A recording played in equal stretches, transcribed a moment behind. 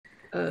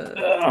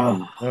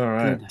Oh, All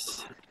right.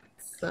 goodness.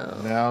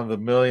 So Now the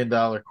 $1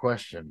 million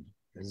question: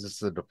 is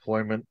this a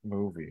deployment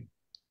movie?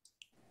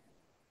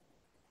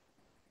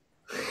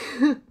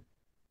 I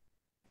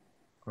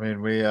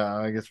mean,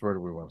 I guess where do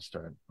we want to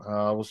start?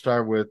 We'll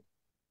start with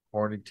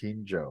Horny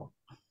Teen Joe.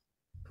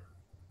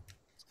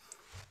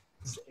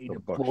 It's a The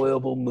buckshot.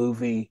 deployable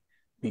movie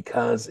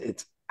because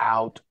it's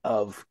out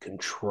of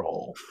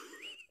control.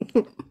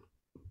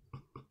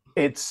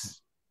 It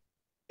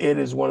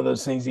is one of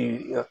those things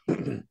you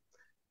can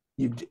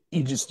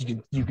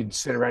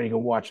sit around, you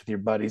can watch with your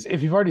buddies.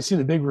 If you've already seen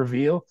the big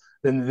reveal,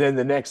 then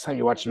the next time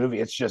you watch the movie,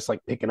 it's just like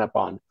picking up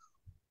on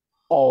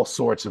all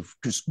sorts of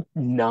just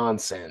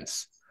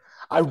nonsense.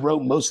 I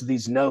wrote most of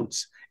these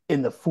notes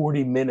in the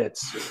 40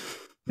 minutes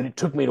that it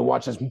took me to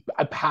watch this.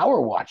 I power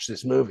watched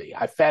this movie.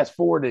 I fast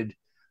forwarded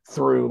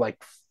through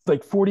like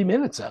 40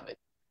 minutes of it.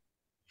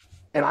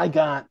 And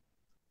I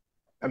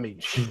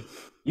mean,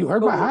 you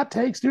heard my hot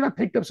takes, dude. I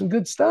picked up some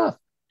good stuff.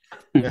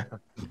 Yeah.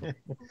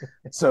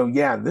 So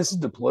yeah, this is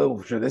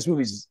deployable for sure. This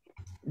movie's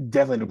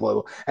definitely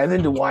deployable. And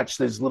then to watch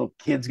those little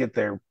kids get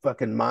their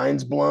fucking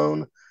minds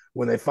blown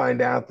when they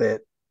find out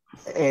that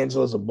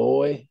Angela's a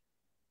boy.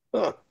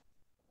 Uh,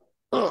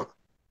 uh,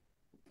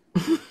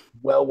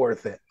 well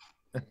worth it.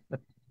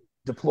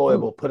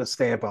 Deployable. Put a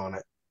stamp on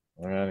it.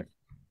 All right.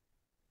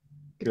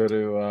 Go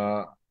to.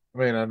 I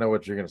mean, I know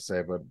what you're going to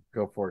say, but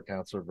go for it,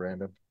 Counselor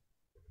Brandon.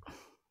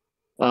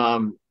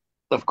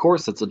 of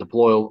course, it's a You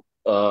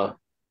showed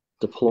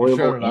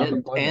deployable it on and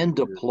deployment.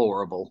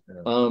 deplorable.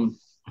 Yeah.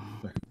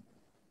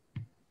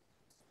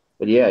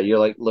 But yeah, you're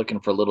like looking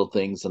for little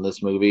things in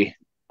this movie.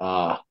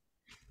 Uh,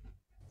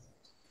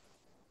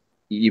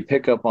 you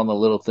pick up on the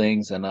little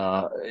things, and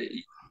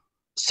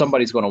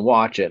somebody's going to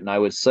watch it. And I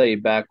would say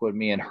back when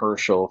me and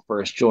Herschel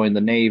first joined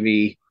the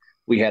Navy,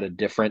 we had a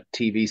different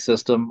TV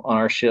system on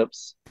our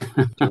ships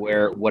to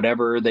where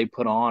whatever they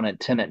put on at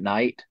 10 at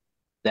night,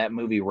 that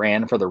movie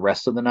ran for the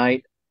rest of the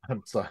night.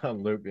 It's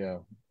on loop, yeah.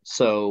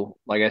 So,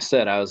 like I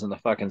said, I was in the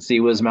fucking Sea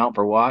Mount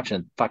for watch,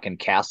 and fucking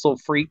Castle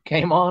Freak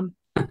came on.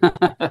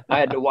 I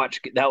had to watch.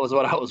 That was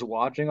what I was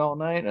watching all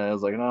night, and I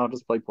was like, no, I'll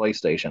just play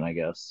PlayStation, I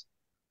guess.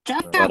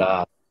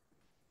 But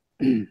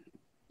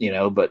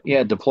but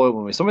yeah,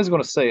 deployable movie. Somebody's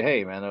going to say,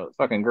 hey, man, a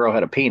fucking girl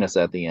had a penis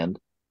at the end.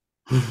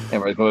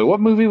 Everybody's going, what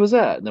movie was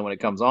that? And then when it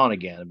comes on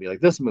again, it'd be like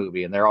this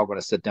movie, and they're all going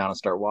to sit down and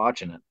start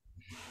watching it.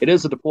 It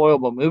is a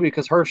deployable movie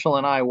because Herschel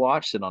and I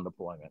watched it on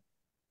deployment,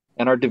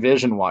 and our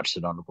division watched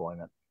it on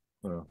deployment.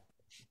 Oh.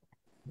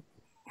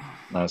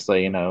 And I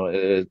say,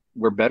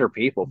 we're better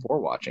people for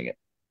watching it.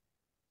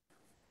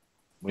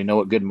 We know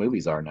what good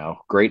movies are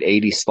now. Great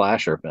 80s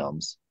slasher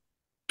films.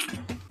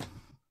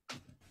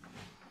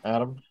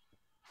 Adam?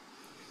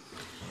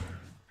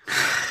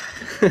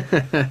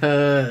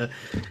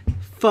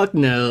 Fuck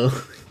no.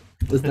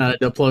 It's not a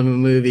deployment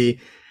movie.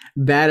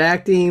 Bad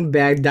acting,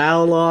 bad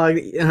dialogue.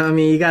 I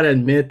mean, you gotta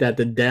admit that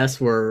the deaths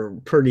were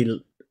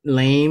pretty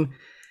lame.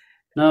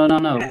 No.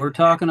 We're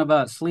talking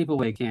about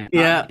Sleepaway Camp.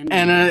 Yeah,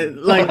 and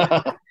like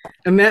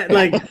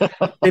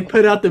they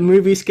put out the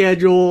movie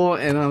schedule,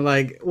 and I'm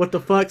like, what the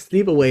fuck?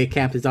 Sleepaway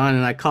Camp is on,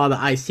 and I called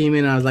the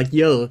Seamen, and I was like,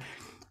 yo,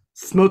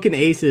 Smoking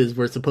Aces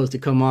were supposed to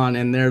come on,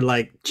 and they're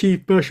like,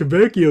 Chief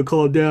Mashavecchio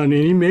called down,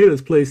 and he made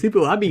us play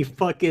Sleepaway. I'd be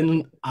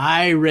fucking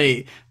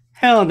irate.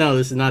 Hell no,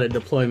 this is not a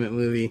deployment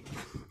movie.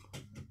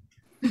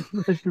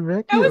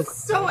 I was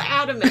so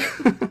adamant.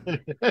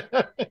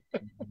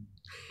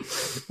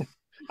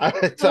 I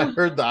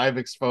heard the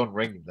Ivex phone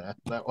ringing that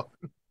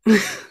one.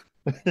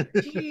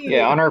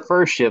 Yeah, on our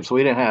first ships,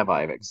 we didn't have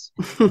Ivex.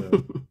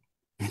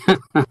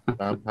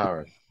 I'm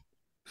powered.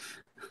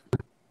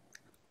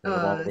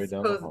 I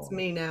suppose it's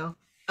me now.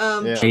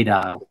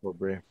 J-Dial.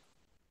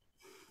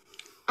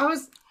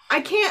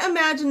 I can't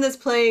imagine this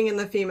playing in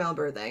the female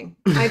birthing.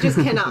 I just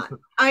cannot.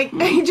 I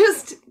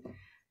just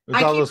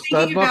I keep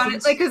thinking about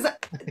it, like, because I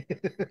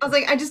was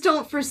like, I just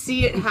don't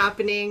foresee it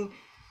happening.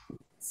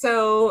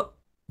 So,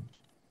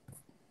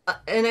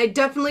 and I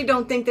definitely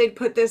don't think they'd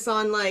put this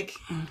on like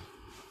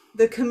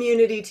the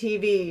community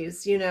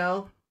TVs,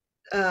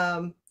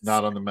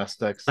 Not on the mess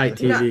decks. Site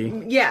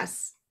TV.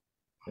 Yes.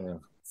 Yeah.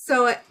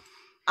 So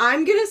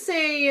I'm gonna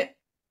say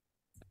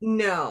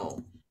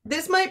no.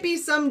 This might be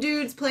some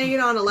dudes playing it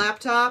on a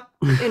laptop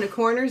in a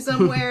corner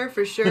somewhere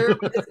for sure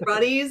with his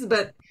buddies,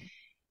 but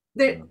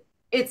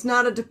it's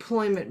not a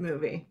deployment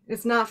movie.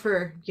 It's not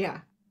for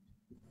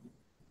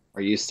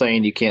Are you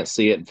saying you can't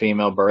see it in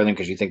female birthing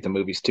because you think the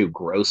movie's too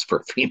gross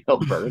for female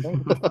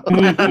birthing?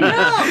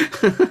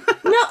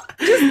 No,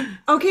 just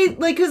okay.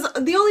 Like, because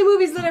the only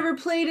movies that ever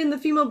played in the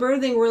female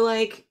birthing were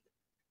like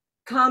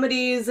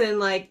comedies and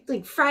like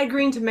Fried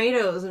Green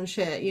Tomatoes and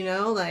shit.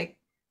 Like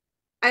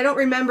I don't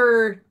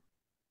remember.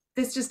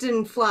 This just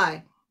didn't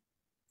fly.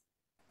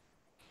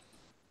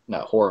 No,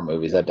 horror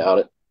movies, I doubt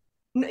it.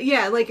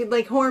 Yeah,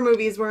 like horror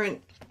movies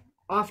weren't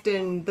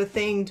often the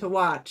thing to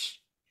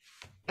watch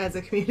as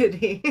a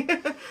community.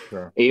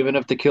 Sure. Even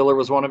if the killer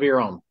was one of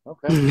your own.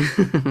 Okay.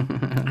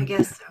 I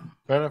guess so.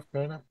 Fair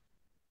enough.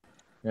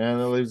 And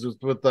that leaves us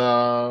with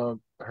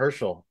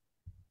Herschel.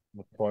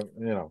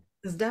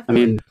 It's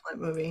definitely a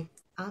deployment movie.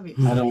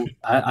 Obviously.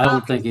 I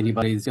don't think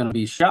anybody's going to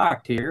be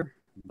shocked here,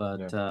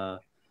 but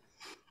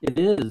it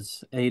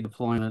is a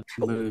deployment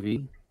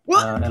movie,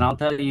 and I'll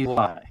tell you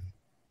why.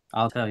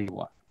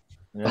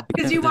 Yeah.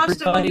 Because you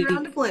watched it when you were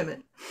on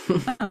deployment.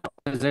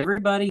 Because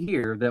everybody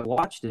here that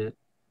watched it,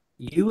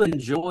 you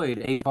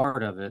enjoyed a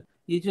part of it.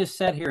 You just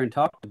sat here and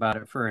talked about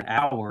it for an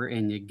hour,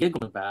 and you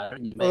giggled about it.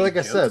 And you well, like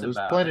I said, there's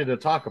plenty to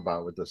talk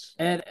about with this.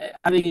 And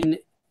I mean,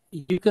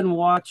 you can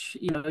watch,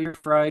 your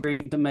fried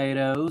green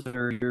tomatoes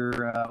or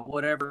your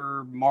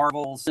whatever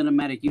Marvel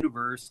Cinematic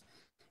Universe.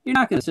 You're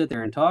not going to sit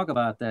there and talk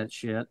about that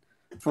shit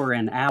for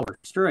an hour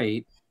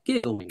straight,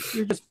 giggling.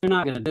 You're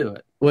not going to do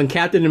it. When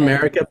Captain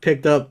America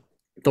picked up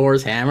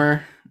Thor's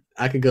hammer,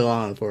 I could go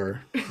on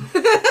for.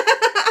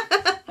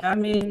 I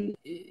mean,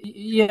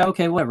 yeah,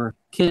 okay, whatever.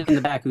 Kid in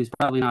the back who's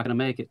probably not going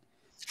to make it.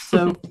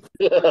 So,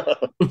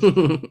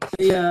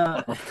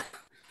 yeah. But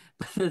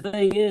the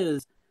thing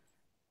is,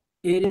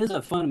 it is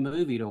a fun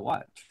movie to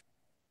watch.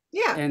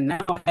 Yeah. And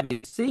now,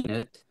 having seen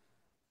it,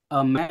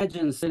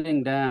 imagine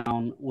sitting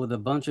down with a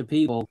bunch of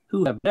people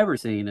who have never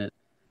seen it,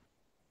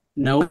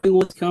 knowing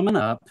what's coming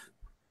up,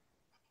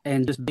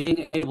 and just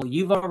being able.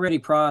 You've already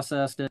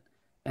processed it,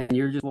 and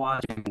you're just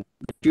watching.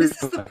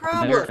 This is the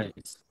problem.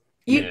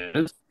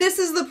 This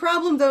is the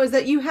problem, though, is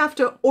that you have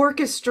to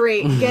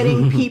orchestrate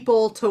getting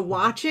people to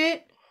watch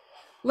it.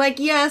 Like,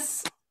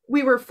 yes,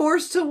 we were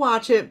forced to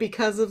watch it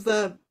because of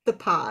the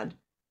pod.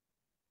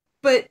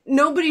 But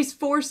nobody's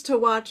forced to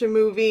watch a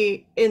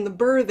movie in the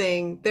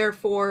birthing.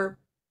 Therefore,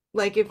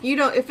 like, if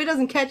it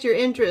doesn't catch your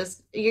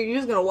interest, you're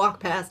just gonna walk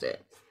past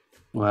it.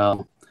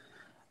 Well,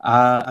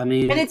 I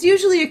mean, and it's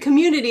usually a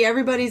community.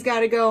 Everybody's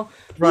got to go.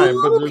 Right,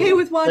 but I'm okay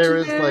with watching. There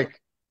is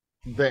like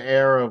the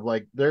air of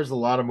like, there's a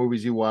lot of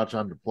movies you watch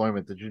on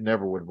deployment that you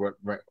never would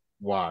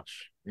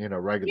watch,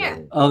 regularly. Yeah.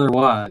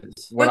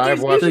 Otherwise, when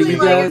I've watched usually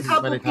like a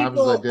couple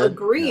people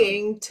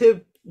agreeing to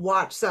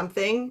watch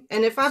something,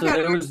 and if I've got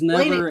to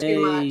explain it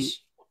too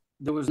much,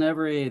 there was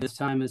never a this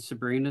time it's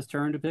Sabrina's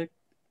turn to pick.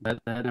 That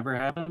never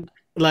happened.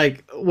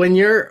 Like when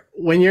you're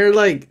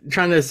like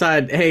trying to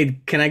decide,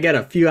 hey, can I get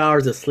a few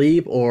hours of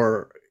sleep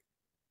or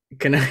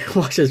can I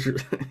watch this?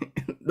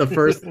 The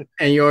first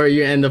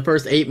and the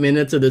first 8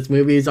 minutes of this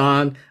movie's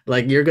on,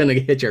 like you're gonna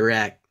hit your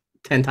rack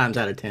 10 times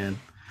out of 10.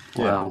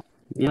 Well,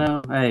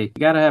 hey, you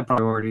gotta have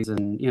priorities,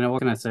 and what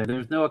can I say?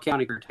 There's no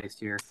accounting for taste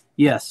here.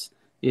 Yes,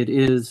 it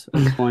is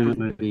a deployment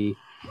movie.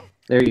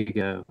 There you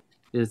go.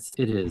 It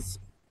is.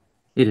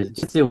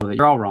 Just deal with it.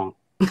 You're all wrong.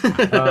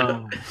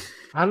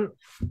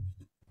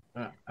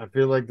 I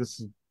feel like this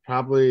is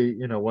probably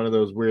one of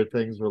those weird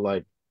things where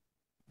like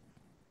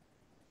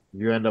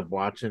you end up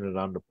watching it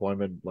on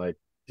deployment like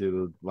due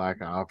to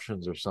lack of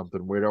options or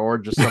something weird, or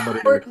just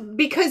somebody or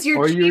because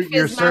your chief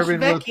is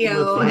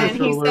Vecchio and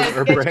he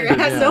said get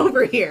your ass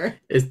over here.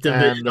 It's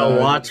divisional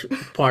watch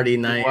party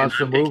night. Watch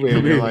the movie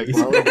and you're like,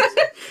 well,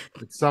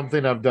 it's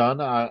something I've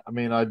done. I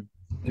mean, I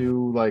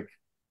do like,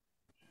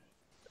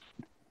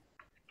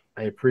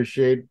 I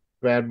appreciate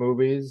bad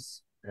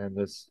movies and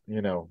this,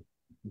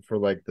 for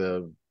like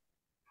the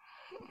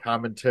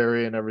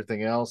commentary and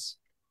everything else.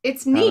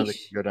 It's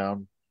niche. Go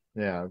down.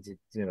 Yeah,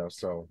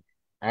 so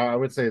I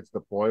would say it's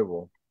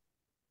deployable.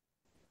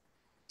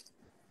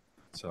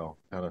 So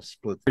kind of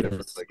split the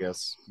difference, I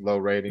guess. Low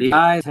rating. The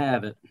eyes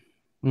have it.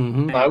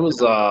 Mm-hmm. I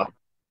was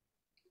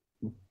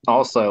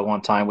also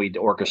one time we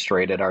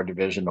orchestrated our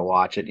division to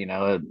watch it.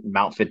 At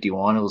Mount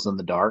 51, it was in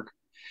the dark,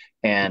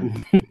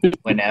 and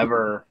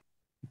whenever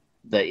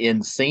the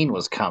end scene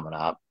was coming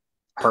up,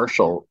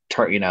 Herschel,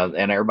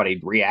 and everybody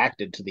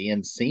reacted to the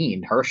end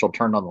scene. Herschel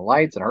turned on the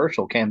lights, and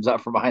Herschel comes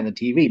up from behind the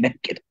TV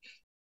naked.